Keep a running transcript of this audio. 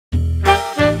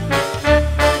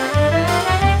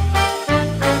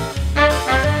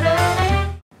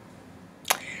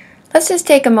Let's just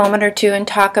take a moment or two and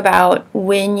talk about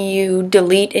when you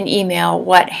delete an email,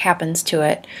 what happens to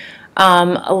it.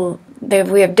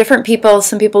 We have different people.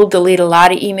 Some people delete a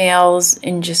lot of emails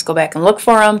and just go back and look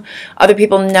for them. Other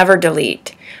people never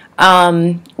delete.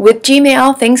 With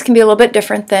Gmail, things can be a little bit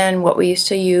different than what we used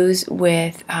to use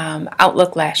with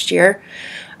Outlook last year.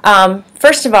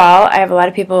 First of all, I have a lot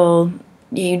of people,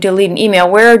 you delete an email,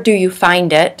 where do you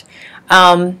find it?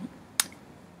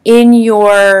 In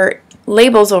your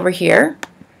labels over here,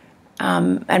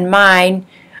 and mine,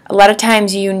 a lot of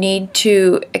times you need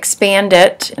to expand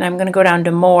it, and I'm going to go down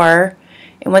to more,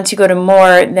 and once you go to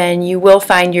more, then you will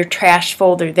find your trash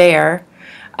folder there.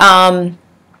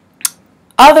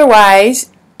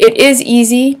 Otherwise, it is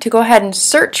easy to go ahead and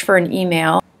search for an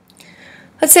email.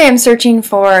 Let's say I'm searching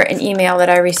for an email that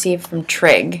I received from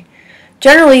Trig.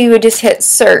 Generally, you would just hit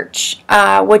search.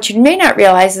 What you may not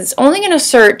realize is it's only going to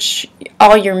search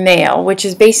all your mail, which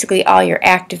is basically all your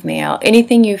active mail.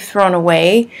 Anything you've thrown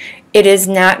away, it is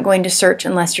not going to search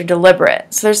unless you're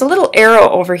deliberate. So there's a little arrow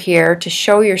over here to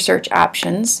show your search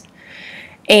options.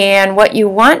 And what you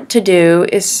want to do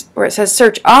is, where it says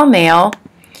search all mail,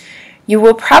 you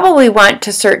will probably want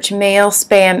to search mail,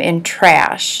 spam, and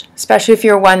trash, especially if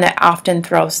you're one that often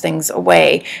throws things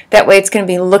away. That way it's going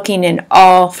to be looking in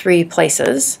all three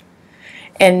places.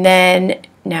 And then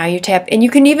now you tap, and you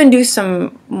can even do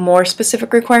some more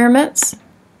specific requirements.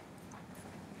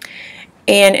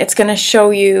 And it's going to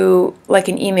show you like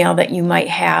an email that you might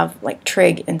have, like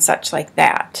Trig and such like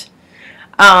that.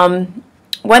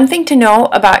 One thing to know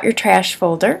about your trash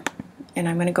folder, and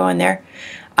I'm going to go in there,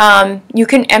 you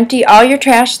can empty all your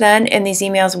trash then, and these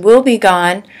emails will be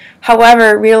gone.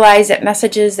 However, realize that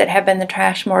messages that have been in the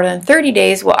trash more than 30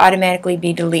 days will automatically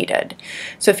be deleted.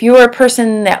 So if you are a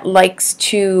person that likes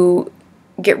to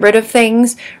get rid of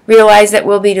things, realize that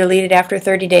will be deleted after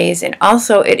 30 days. And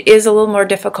also, it is a little more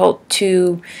difficult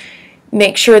to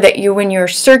make sure that when you're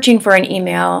searching for an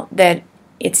email, that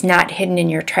it's not hidden in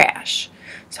your trash.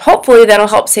 So hopefully that'll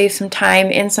help save some time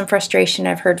and some frustration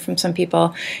I've heard from some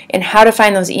people in how to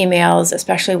find those emails,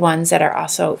 especially ones that are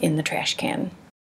also in the trash can.